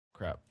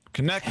crap.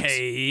 Connect.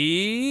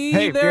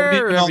 Hey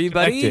there,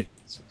 everybody.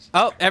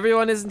 Oh,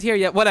 everyone isn't here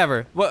yet.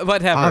 Whatever.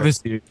 Whatever.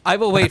 Obviously. I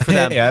will wait for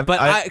them. I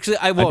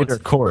won't. I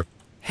record.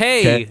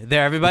 Hey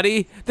there,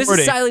 everybody. This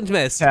is Silent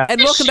Mist,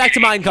 and welcome back to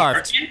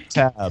Minecraft.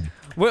 Tab.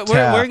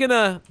 We're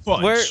gonna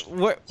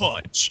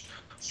punch.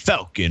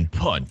 Falcon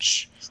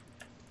punch.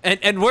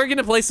 And we're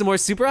gonna play some more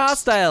Super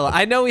Hostile.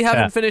 I know we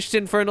haven't finished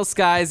Infernal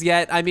Skies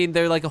yet. I mean,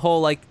 there's like a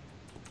whole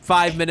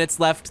 5 minutes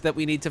left that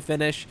we need to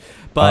finish,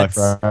 but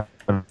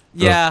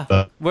yeah,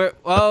 that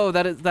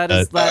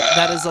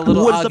is a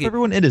little. What's up,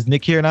 everyone? It is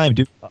Nick here, and I am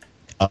doing.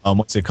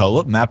 What's it called?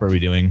 What map are we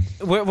doing?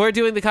 We're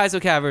doing the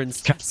Kaizo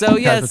Caverns. So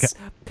yes,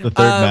 the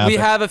third map. We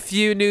have a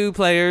few new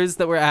players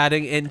that we're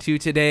adding into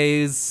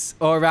today's,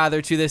 or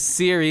rather to this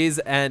series,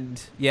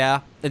 and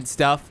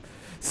stuff.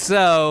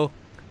 So,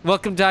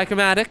 welcome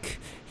Dichromatic.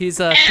 He's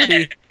a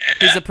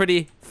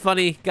pretty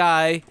funny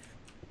guy.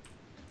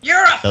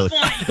 You're a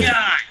funny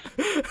guy.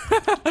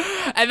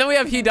 And then we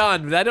have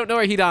Hidan, but I don't know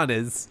where Hidan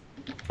is.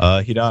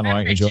 Hidan, why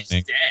aren't you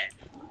joining?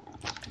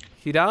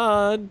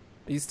 Hidan,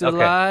 are you still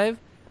alive?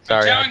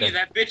 I'm telling you,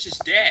 that bitch is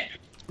dead.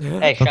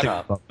 Hey, shut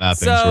up.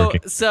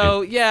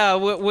 So yeah,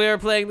 we're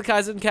playing the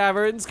Kaizo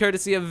Caverns,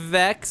 courtesy of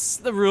Vex.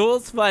 The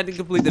rules: find and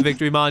complete the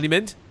victory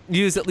monument.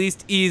 Use at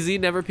least easy,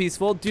 never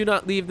peaceful. Do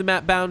not leave the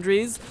map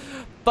boundaries.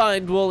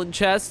 Find woolen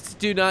chests.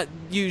 Do not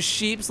use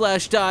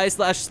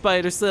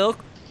sheep/dye/spider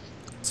silk.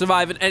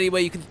 Survive in any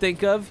way you can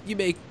think of. You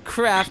may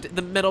craft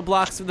the metal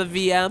blocks with a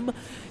VM.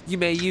 You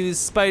may use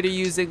spider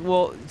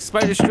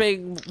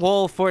string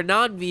wool for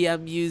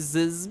non-VM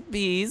uses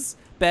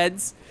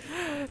beds.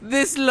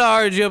 This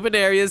large open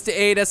area is to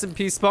aid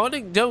SMP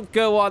spawning. Don't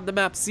go on the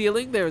map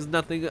ceiling. There is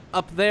nothing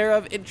up there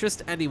of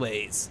interest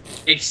anyways.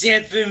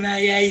 Except for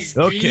my ice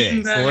cream.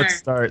 Okay, so let's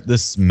start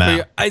this map. For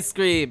your ice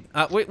cream.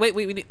 Wait,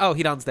 we need, oh,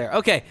 Hidan's there.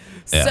 Okay,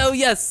 so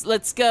yes,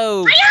 let's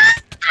go.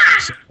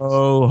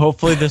 So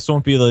hopefully this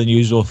won't be the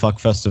usual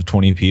fuckfest of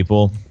 20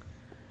 people.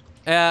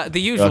 The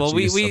usual.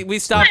 We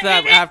stopped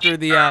that after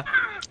the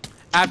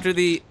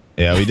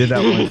Yeah, we did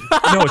that one.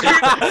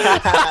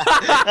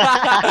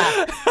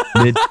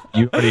 No,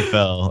 you already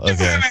fell.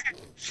 Okay.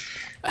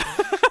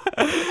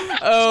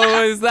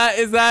 Oh, is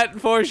that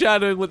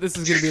foreshadowing what this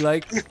is gonna be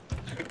like?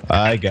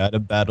 I got a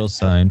battle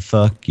sign.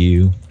 Fuck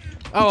you.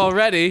 Oh,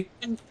 already?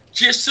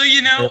 Just so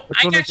you know,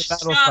 I got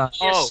shot by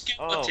a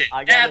skeleton.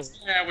 That's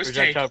what I was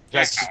taking.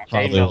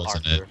 Probably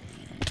wasn't it.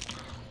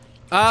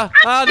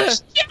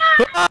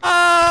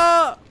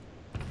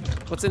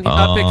 What's in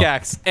here?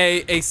 Pickaxe.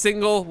 A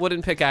single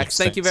wooden pickaxe.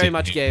 Thank you very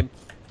much, game.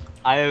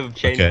 I have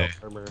chainmail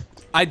armor.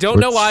 I don't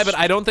know why, but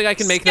I don't think I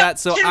can make that,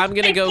 so I'm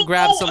gonna go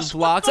grab some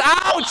blocks.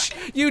 Ouch!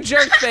 You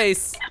jerk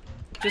face!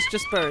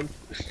 Just burn.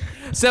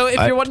 So if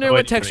you're wondering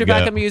what texture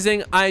pack I'm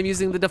using, I'm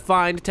using the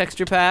Defined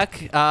texture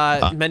pack.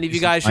 Many of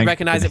you guys should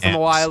recognize it from a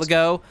while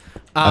ago.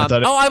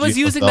 I was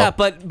using that,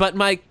 but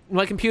my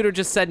computer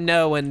just said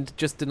no and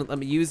just didn't let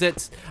me use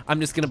it.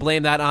 I'm just gonna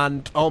blame that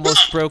on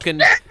almost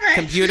broken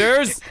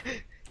computers.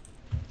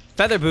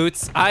 Feather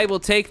boots. I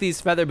will take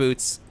these feather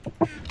boots.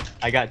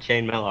 I got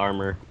chainmail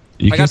armor.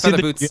 You can see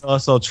feather boots.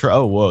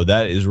 Oh, whoa,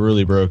 that is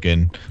really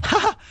broken.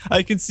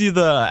 I can see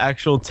the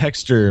actual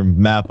texture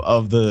map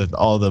of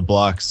all the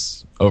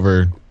blocks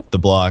over the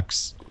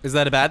blocks. Is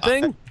that a bad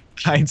thing?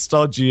 I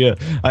installed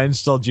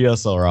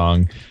GSL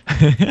wrong.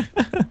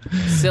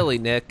 Silly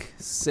Nick.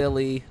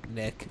 Silly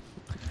Nick.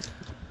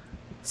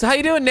 So how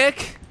you doing,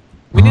 Nick?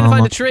 We need to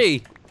find a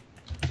tree.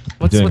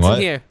 What's in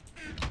here?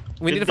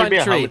 We need to find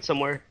a tree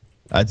somewhere.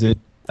 I did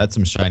add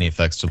some shiny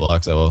effects to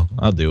blocks. I'll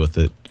deal with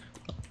it.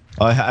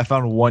 Oh, I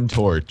found one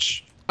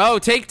torch. Oh,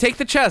 take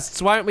the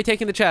chests. Why aren't we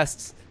taking the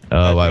chests?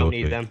 Why would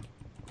we need them?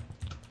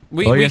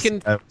 We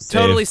can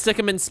totally stick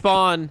them in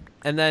spawn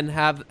and then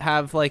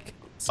have like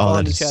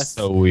spawn chests.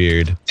 So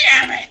weird.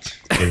 Damn it!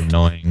 So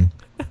annoying.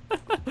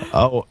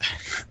 Oh,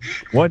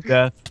 one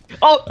death.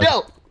 Oh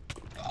no!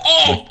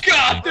 Oh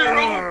god, they're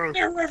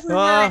everywhere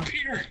up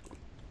here.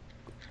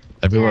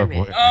 Everywhere.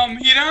 Boy.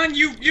 Hidan,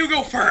 you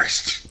go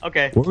first.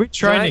 Okay. Where are we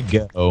trying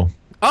to go?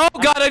 Oh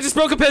god, I just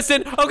broke a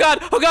piston. Oh god,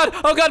 block up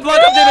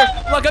dinner.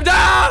 Block up.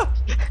 Ah!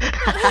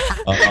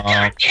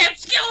 Damn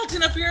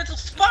skeleton up here at the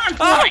spawn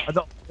point. I'm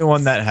the only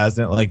one that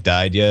hasn't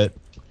died yet.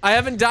 I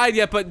haven't died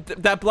yet, but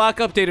that block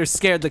updater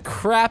scared the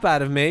crap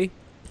out of me.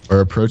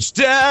 Or approached.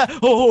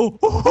 Oh,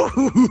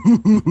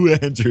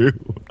 Andrew.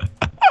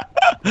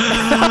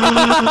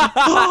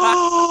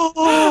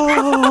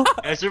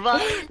 I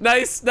survived.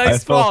 Nice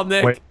fall,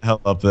 Nick. Wait, hell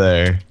up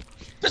there.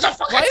 There's a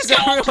fucking Why does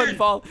everyone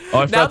fall?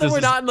 Now that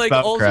we're not in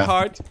ultra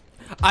hard,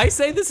 I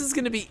say this is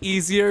gonna be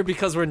easier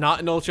because we're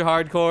not in ultra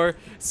hardcore.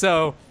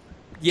 So,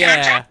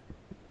 yeah.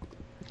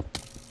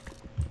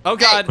 Oh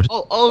god.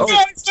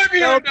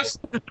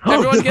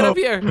 Everyone get up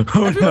here.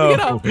 Everyone get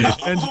up.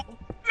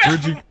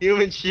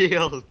 Human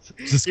shields.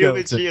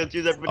 Human shields.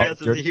 Use everybody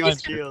else as a human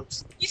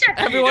shield.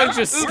 Everyone's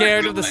just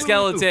scared of the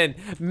skeleton.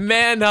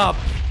 Man up.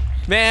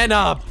 Man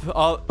up.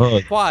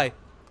 Why?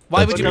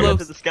 Why would you blow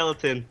to the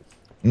skeleton?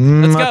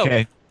 Let's go.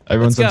 Okay.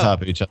 Everyone's on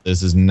top of each other.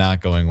 This is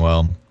not going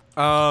well.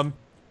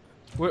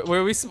 Where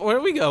are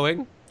we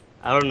going?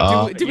 I don't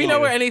know. Do we know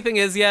where anything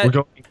is yet?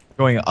 We're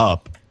going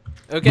up.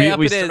 Okay, up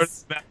we it started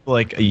is. the map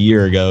like a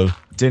year ago.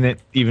 Didn't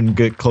even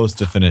get close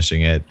to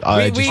finishing it.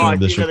 I just wanted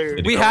this.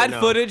 We had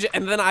footage,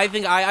 and then I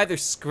think I either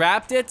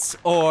scrapped it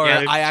or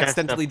I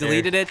accidentally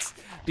deleted it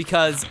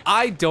because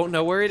I don't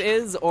know where it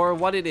is or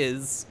what it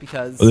is.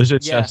 Because there's a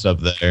chest up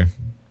there.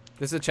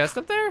 There's a chest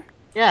up there?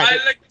 Yeah. I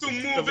like to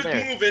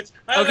move it.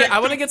 Okay, I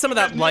want to get some of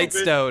that light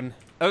stone.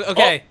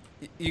 Okay,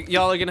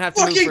 y'all are gonna have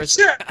to move first.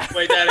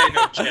 Wait, that ain't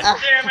no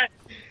chest. Damn it.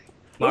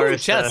 Ooh,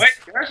 chest.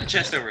 Wait, there's a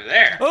chest over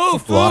there. Oh,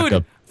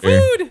 food!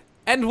 Food!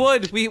 And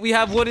wood. We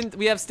have wood and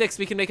we have sticks.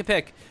 We can make a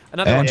pick.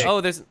 Another one.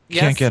 Oh, there's.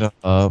 Yes? Can't get up.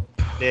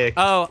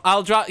 Oh,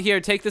 I'll drop here.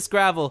 Take this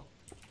gravel.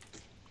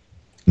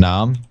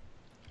 Nom.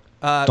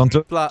 Don't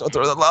throw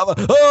the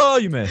lava. Oh,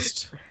 you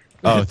missed.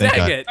 Oh, thank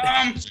God. It.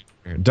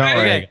 Don't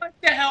worry. Would you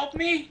like to help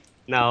me?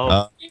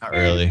 No. Not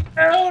really.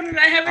 No, and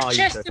I have a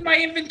chest in my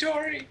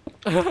inventory.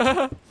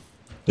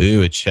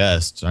 Ooh, a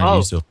chest. Aren't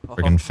you so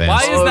freaking fancy?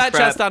 Why is that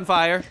chest on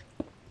fire?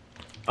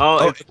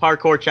 Oh, it's a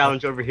parkour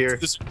challenge over here.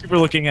 This creeper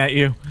looking at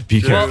you.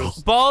 Be careful. Well,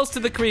 balls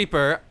to the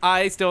creeper.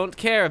 I don't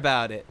care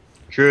about it.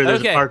 True,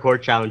 there's a parkour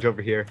challenge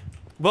over here.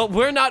 Well,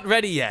 we're not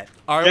ready yet,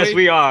 are we? Yes,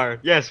 we are.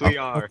 Yes, we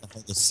are. What the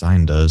hell the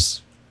sign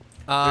does?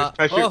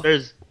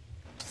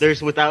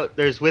 There's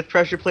there's with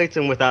pressure plates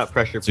and without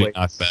pressure plates.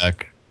 Knock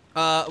back.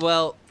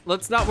 Well,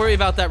 let's not worry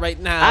about that right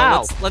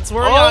now. Ow. Let's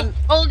worry on.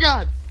 Oh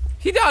God.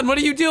 Hidon, what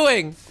are you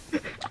doing?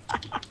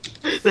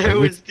 There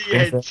was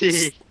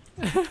TNT.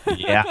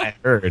 Yeah, I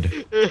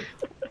heard.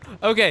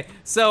 Okay,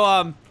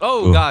 so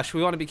oh gosh,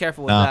 we want to be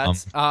careful with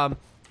that.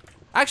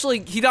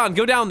 Actually, Hidon,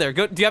 go down there.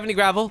 Do you have any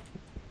gravel?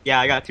 Yeah,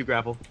 I got 2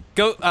 gravel.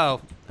 Go down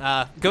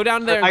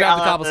there and grab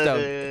the cobblestone.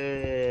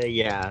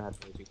 Yeah.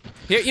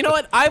 Here, you know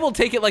what? I will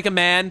take it like a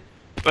man.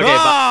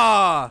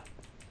 Okay,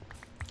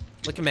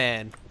 like a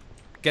man.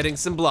 Getting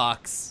some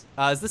blocks.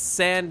 Is this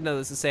sand? No,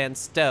 this is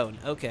sandstone.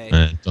 Okay.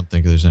 I don't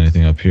think there's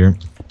anything up here.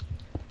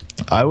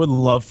 I would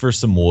love for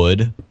some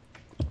wood.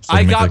 So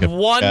I got like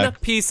one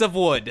piece of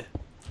wood.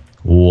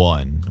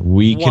 One.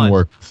 We can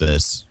work with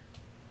this.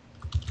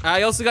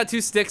 I also got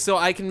 2 sticks, so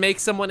I can make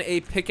someone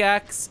a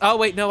pickaxe. Oh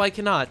wait, no, I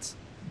cannot.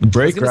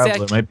 Break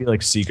gravel. There might be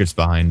like secrets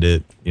behind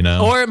it, you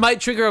know. Or it might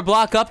trigger a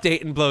block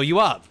update and blow you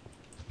up.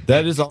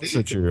 That is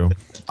also true.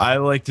 I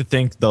like to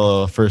think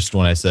the first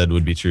one I said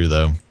would be true,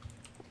 though.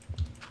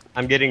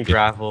 I'm getting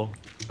gravel.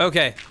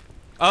 Okay.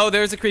 Oh,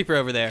 there's a creeper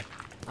over there.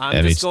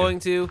 I'm just going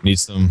to need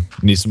some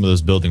of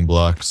those building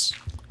blocks.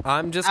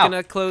 I'm just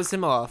gonna close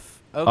him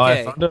off. Okay. Oh,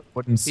 I found a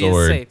wooden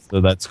sword, so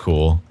that's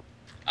cool.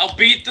 I'll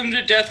beat them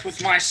to death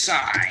with my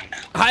sign.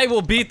 I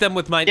will beat them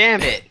with my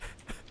damn it,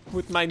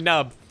 with my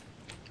nub.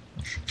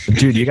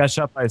 Dude, you got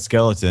shot by a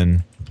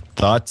skeleton.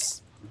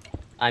 Thoughts?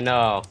 I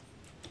know.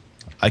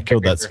 I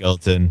killed that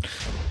skeleton.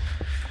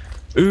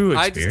 Ooh,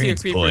 I just hear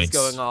experience creepers points.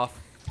 going off,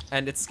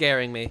 and it's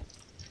scaring me.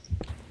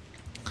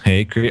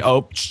 Hey,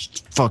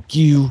 fuck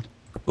you.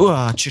 Ooh,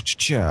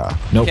 cha-cha-cha.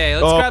 Nope. Okay,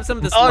 let's grab some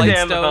of this light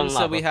stone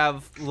so we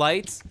have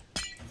light.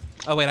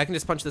 Oh wait, I can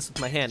just punch this with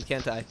my hand,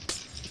 can't I?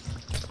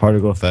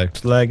 Particle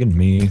effect lagging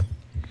me.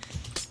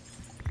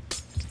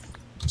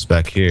 It's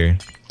back here.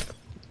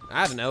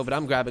 I don't know, but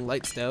I'm grabbing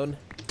light stone.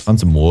 Found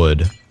some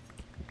wood.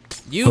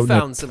 You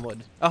found some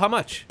wood. Oh, how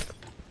much?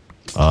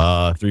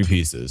 3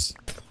 pieces.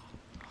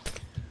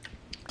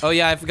 Oh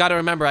yeah, I forgot to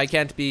remember I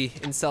can't be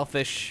in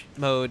selfish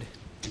mode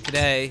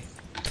today.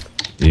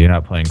 You're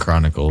not playing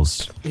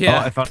Chronicles. Yeah.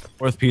 Oh, I found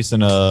a 4th piece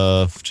in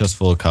a chest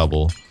full of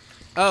cobble.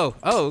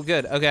 Oh,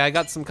 good. Okay, I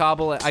got some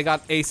cobble. I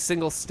got a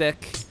single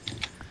stick.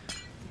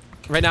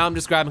 Right now I'm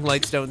just grabbing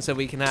light stone so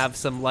we can have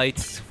some light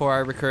for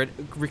our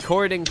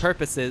recording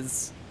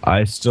purposes.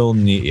 I still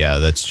need, yeah,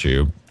 that's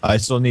true. I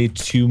still need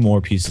 2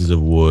 more pieces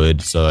of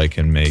wood so I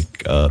can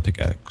make a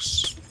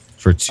pickaxe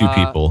for 2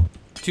 people.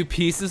 2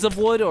 pieces of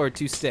wood or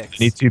 2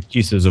 sticks? I need 2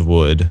 pieces of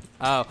wood.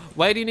 Oh,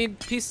 why do you need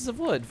pieces of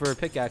wood for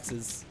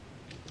pickaxes?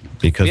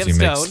 Because you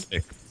make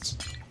sticks.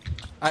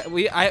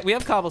 We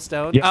have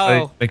cobblestone.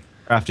 Yeah, make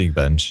a crafting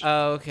bench.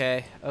 Oh,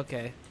 okay.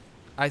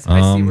 I see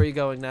where you're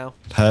going now.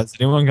 Has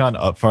anyone gone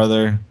up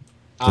farther?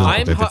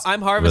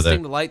 I'm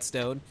harvesting the light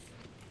stone.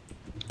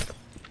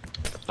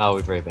 Oh,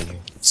 we've already been here.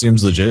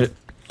 Seems legit.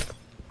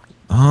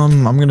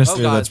 I'm gonna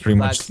say that's pretty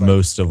much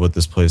most of what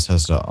this place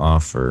has to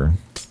offer.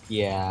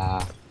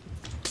 Yeah.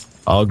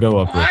 I'll go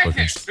up real quick. Hi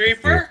there,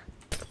 creeper.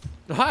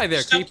 Hi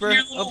there, creeper.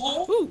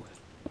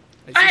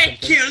 I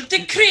killed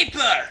the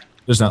creeper.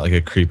 There's not like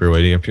a creeper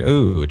waiting up here.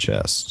 Ooh, a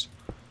chest.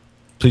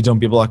 Please don't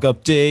be a block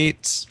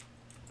update.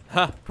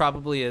 Huh,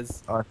 probably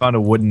is. Oh, I found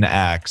a wooden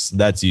axe.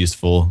 That's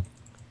useful.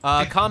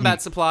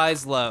 Combat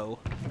supplies low.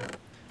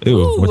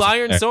 Ooh,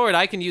 iron sword.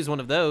 I can use one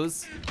of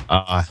those.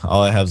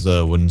 All I have is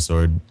a wooden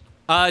sword.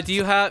 Do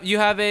you have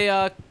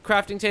a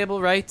crafting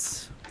table,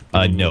 right?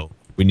 No.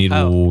 We need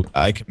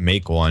I can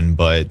make one,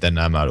 but then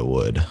I'm out of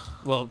wood.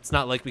 Well, it's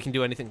not like we can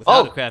do anything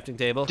without a crafting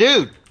table.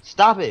 Dude,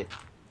 stop it.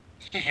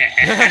 Drop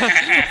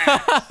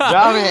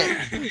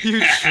it.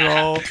 You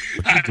troll.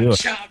 I'm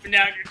chopping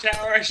down your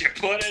tower as you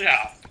put it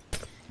up.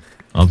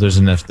 Oh, there's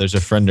a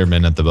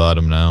frienderman at the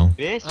bottom now.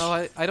 Bitch.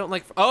 Oh, I don't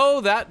like.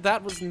 Oh,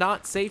 that was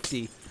not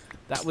safety.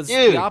 That was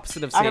Dude, the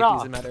opposite of safety,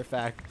 as a matter of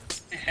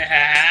fact.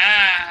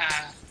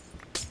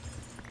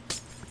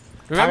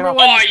 Remember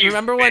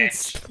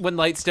when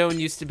Lightstone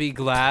used to be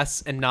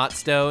glass and not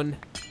stone?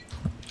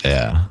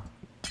 Yeah,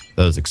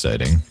 that was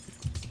exciting.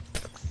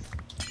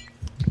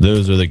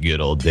 Those were the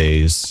good old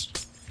days.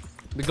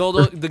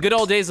 The good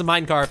old days of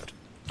Minecraft.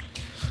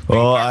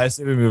 Well, I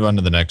say we move on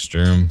to the next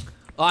room.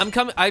 Oh, I'm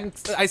coming.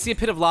 I see a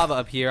pit of lava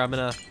up here. I'm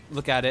gonna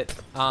look at it.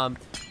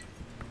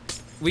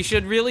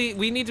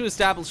 We need to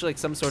establish like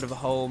some sort of a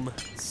home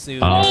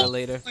sooner or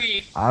later.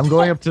 I'm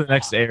going up to the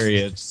next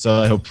area,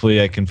 so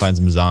hopefully I can find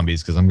some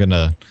zombies because I'm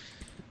gonna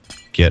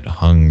get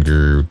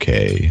hunger.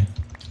 Okay,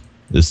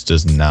 this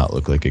does not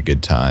look like a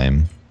good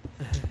time.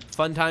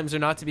 Fun times are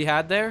not to be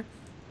had there.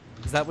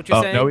 Is that what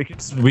you're saying? No,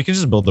 we can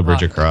just build the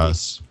bridge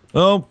across.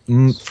 Oh,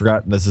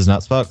 forgot this is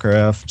not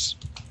Spotcraft.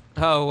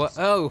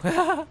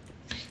 Oh.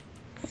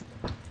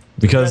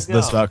 Because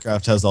the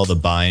Spotcraft has all the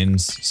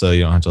binds, so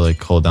you don't have to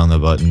like hold down the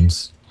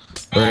buttons.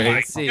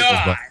 I see.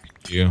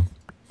 You.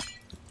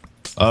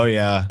 Oh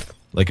yeah,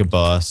 like a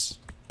boss.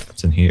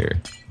 It's in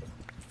here.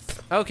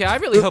 Okay, I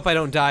really hope I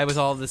don't die with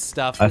all this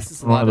stuff. This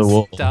is a lot of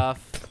stuff.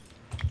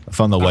 I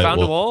found the white found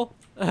wool.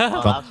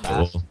 a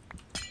wool?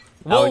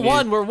 Wool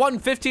 1, we're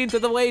 1/15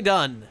 of the way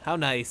done. How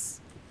nice.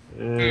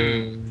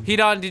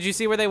 Hedon, did you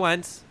see where they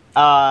went?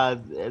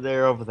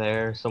 They're over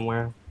there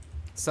somewhere.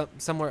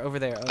 Somewhere over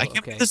there. Oh, I can't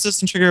okay. believe this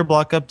doesn't trigger a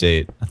block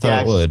update. I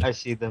thought it would. I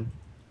see them.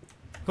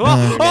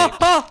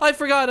 I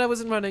forgot I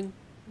wasn't running.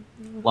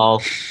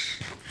 Lol.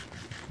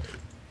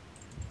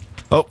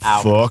 Oh,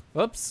 ow. Fuck.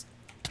 Whoops.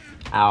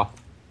 Ow.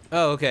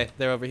 Oh, okay.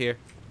 They're over here.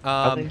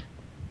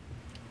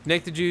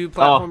 Nick, did you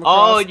platform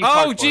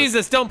across?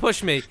 Jesus, don't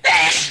push me.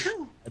 I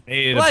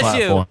made a Bless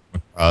platform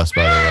across,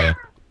 by the way.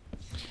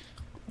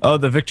 Oh,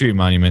 the victory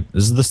monument.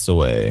 Is this the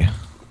way?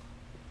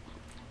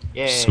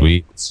 Yeah.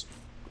 Sweet.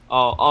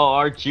 Oh,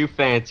 aren't you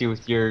fancy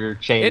with your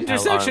chain?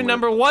 Intersection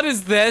number, what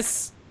is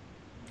this?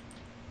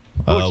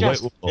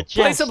 White wool.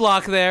 Place a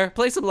block there.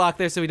 Place a block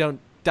there so we don't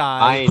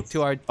die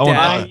to our Oh,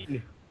 death.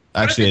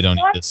 Actually, I don't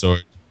need this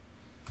sword.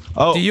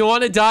 Oh. Do you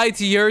want to die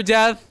to your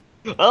death?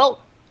 Oh.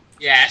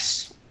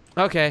 Yes.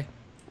 Okay.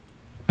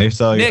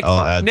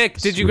 Nick,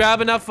 did you grab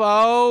enough?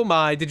 Oh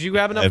my! Did you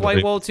grab enough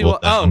white wool to?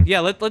 Oh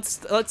yeah. Let's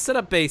set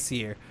up base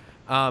here.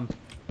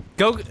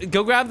 Go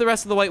grab the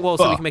rest of the white wool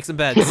so we can make some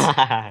beds.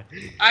 I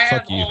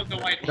have all of the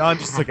white wool. John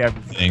just took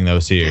everything that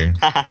was here.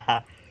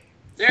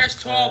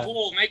 There's 12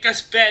 wool. Make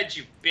us beds,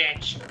 you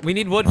bitch. We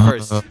need wood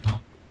first.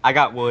 I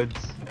got woods.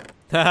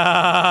 There's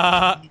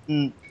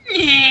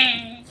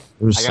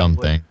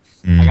something.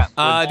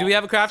 Do we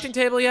have a crafting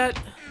table yet?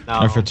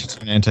 No. I forgot to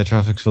turn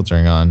anti-traffic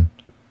filtering on.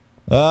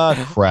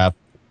 Ah, crap.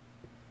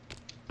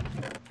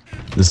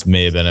 This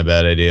may have been a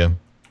bad idea.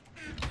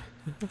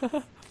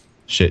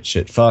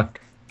 Shit, fuck.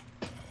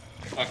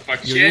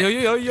 Fuck,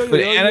 shit.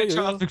 But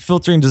anti-traffic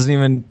filtering doesn't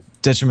even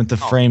detriment the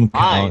frame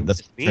count.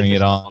 That's turning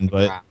it on,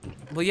 but...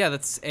 Well, yeah,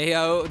 that's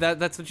AO.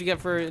 That's what you get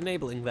for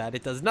enabling that.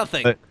 It does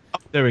nothing. But,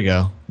 there we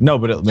go. No,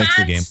 but it makes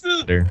the game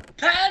better.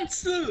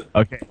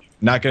 Okay,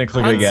 not gonna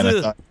click it again.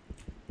 I thought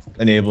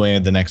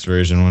enabling the next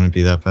version wouldn't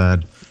be that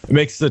bad. It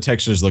makes the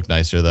textures look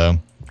nicer, though.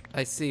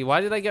 I see.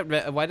 Why did I get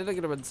a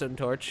redstone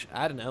torch?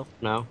 I don't know.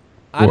 No.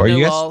 I don't know. Are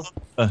you guys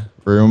in the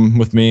room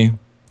with me?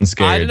 I'm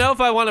scared. I don't know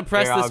if I want to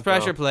press this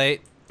pressure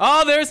plate.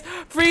 Oh, there's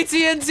free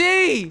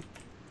TNT!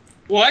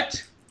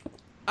 What?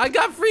 I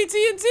got free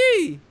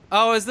TNT!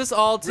 Oh, is this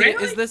all TNT?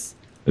 Really? Is this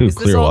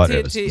clear all water.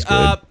 TNT? This is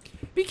good.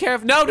 Be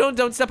careful. No,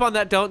 don't step on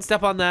that. Don't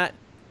step on that.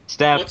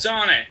 Step. What's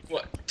on it?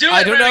 What? Do it,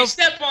 I don't know.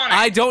 Step on it.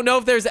 I don't know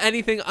if there's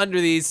anything under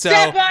these, so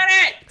Step on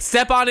it!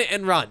 step on it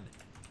and run.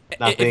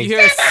 Nothing. If you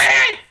hear Step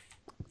on it!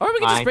 or we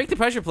can just break the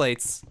pressure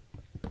plates.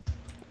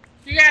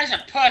 You guys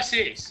are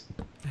pussies.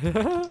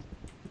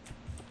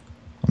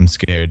 I'm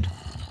scared.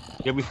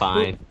 You'll be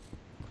fine.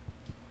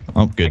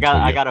 Oh, good.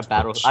 I got a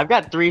battle. I've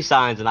got 3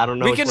 signs, and I don't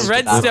know. We can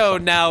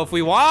redstone now if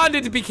we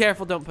wanted to be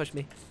careful. Don't push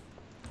me.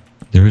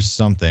 There was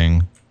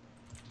something.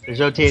 There's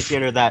no TNT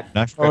under that.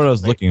 I forgot what I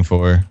was looking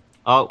for.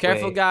 Oh,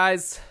 Careful, wait.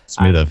 guys.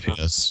 Smooth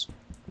FPS.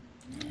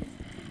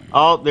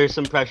 Oh, there's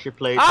some pressure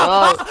plates.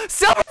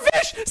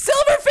 Silverfish!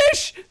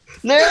 Silverfish!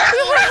 No!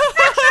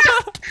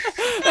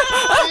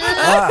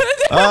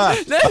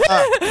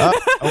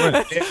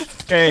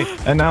 Okay,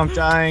 and now I'm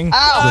dying.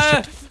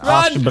 Run!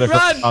 Run!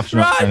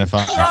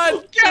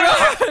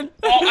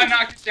 Oh, I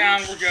knocked it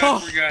down. We're good.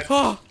 We're good.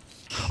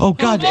 Oh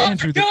God, They're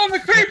Andrew. killing the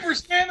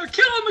creepers, man. They're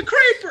killing the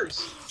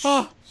creepers.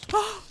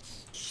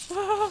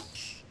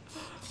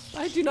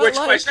 I do not Which,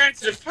 like. by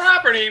sensitive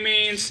property,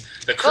 means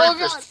the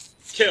creepers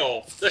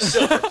kill the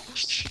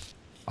silverfish.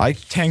 I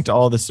tanked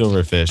all the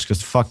silverfish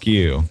because fuck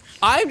you.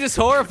 I'm just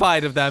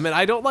horrified of them, and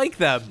I don't like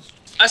them.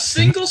 A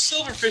single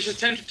silverfish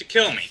attempted to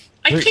kill me.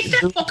 I kicked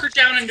that fucker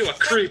down into a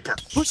creeper.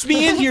 Push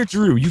me in here,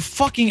 Drew. You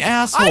fucking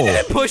asshole. I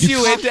didn't push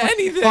you into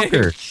anything.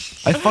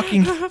 Fucker. I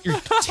fucking your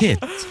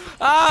tits.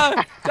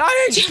 Dying!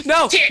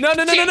 No! No!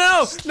 No! No! No!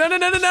 No! No!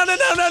 No! No!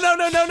 No! No!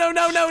 No! No! No! No!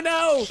 No! No!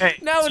 No! Hey,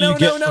 No! so No! you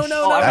get No! No! the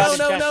No! fuck No! out.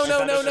 No! No!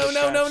 No! No! No!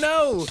 No! No!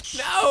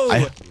 No! I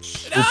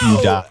No! hope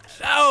you die.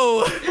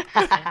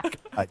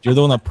 No! You're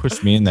the one that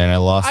pushed me in there and I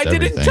lost I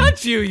everything. didn't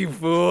touch you, you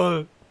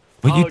fool!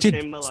 Well, you Oh, did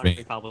Tim, touch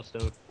me.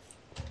 cobblestone.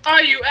 Oh,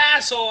 you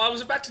asshole! I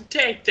was about to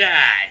take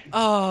that.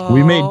 Oh.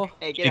 We made.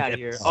 Hey, get out of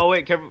here. Oh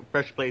wait, careful,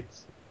 fresh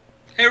plates.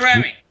 Hey,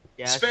 Remy.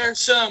 Yes. Spare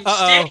some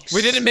Uh-oh. sticks.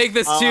 We didn't make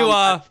this too,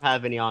 I don't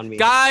have any on me.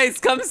 Guys,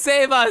 come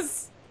save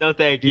us! No,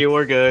 thank you.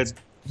 We're good.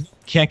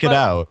 Can't get But-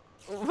 out.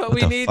 But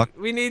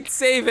we need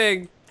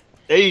saving.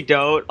 There you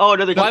don't. Oh,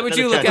 another. Why would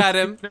you look at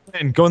him?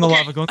 Go in the Okay.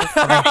 lava. Go in the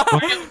lava.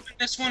 Can I open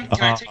this one?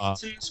 Can I take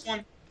this in this one?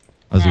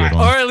 That was a weird Or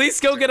one. at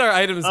least go get our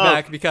items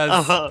back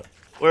because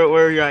Where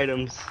are your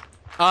items?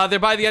 they're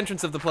by the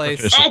entrance of the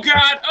place. Okay. Oh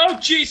God! Oh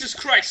Jesus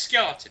Christ!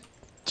 Skeleton.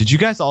 Did you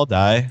guys all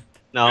die?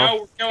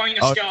 No, we're killing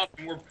a Oh.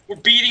 skeleton. We're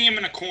beating him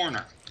in a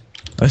corner.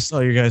 I saw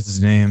your guys'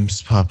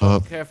 names pop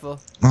up. Careful.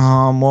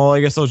 Well, I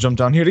guess I'll jump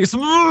down here to get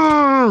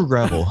some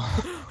gravel.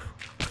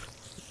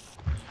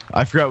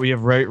 I forgot we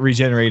have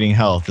regenerating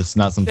health. It's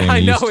not something I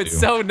I'm know, used to. it's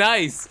so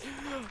nice.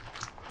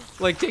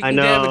 Like, taking I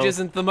know. damage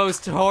isn't the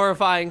most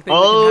horrifying thing that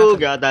Oh can happen.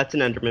 god, that's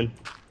an Enderman.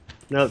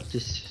 No,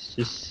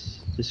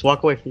 just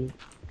walk away from me.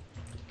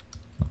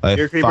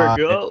 Here, creeper,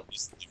 go.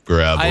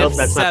 Gravel. I Nope, have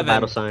that's not the 7.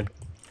 battle sign.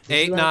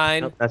 8,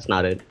 9. Nope, that's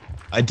not it.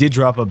 I did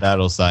drop a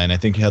battle sign. I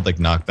think it had like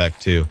knockback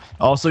too.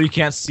 Also, you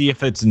can't see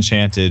if it's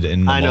enchanted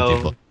in the I know.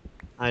 multiplayer.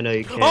 I know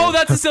you can. Oh,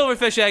 that's a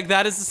silverfish egg.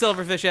 That is the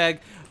silverfish egg.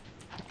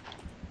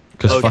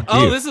 Because Okay. fuck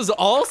Oh, you. this is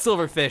all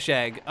silverfish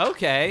egg.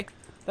 Okay.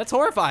 That's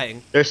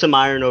horrifying. There's some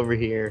iron over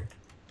here.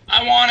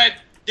 I want it.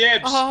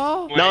 Dibs.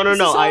 Oh. Wait. No, This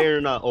is all-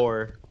 iron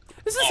ore.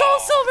 This is all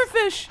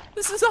silverfish.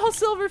 This is all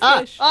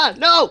silverfish.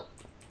 No!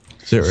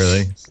 Is it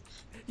really?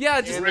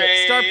 Yeah, just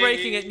Hooray. start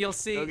breaking it and you'll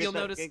see, Go get you'll that-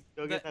 notice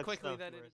go get that that quickly stuff that for it us.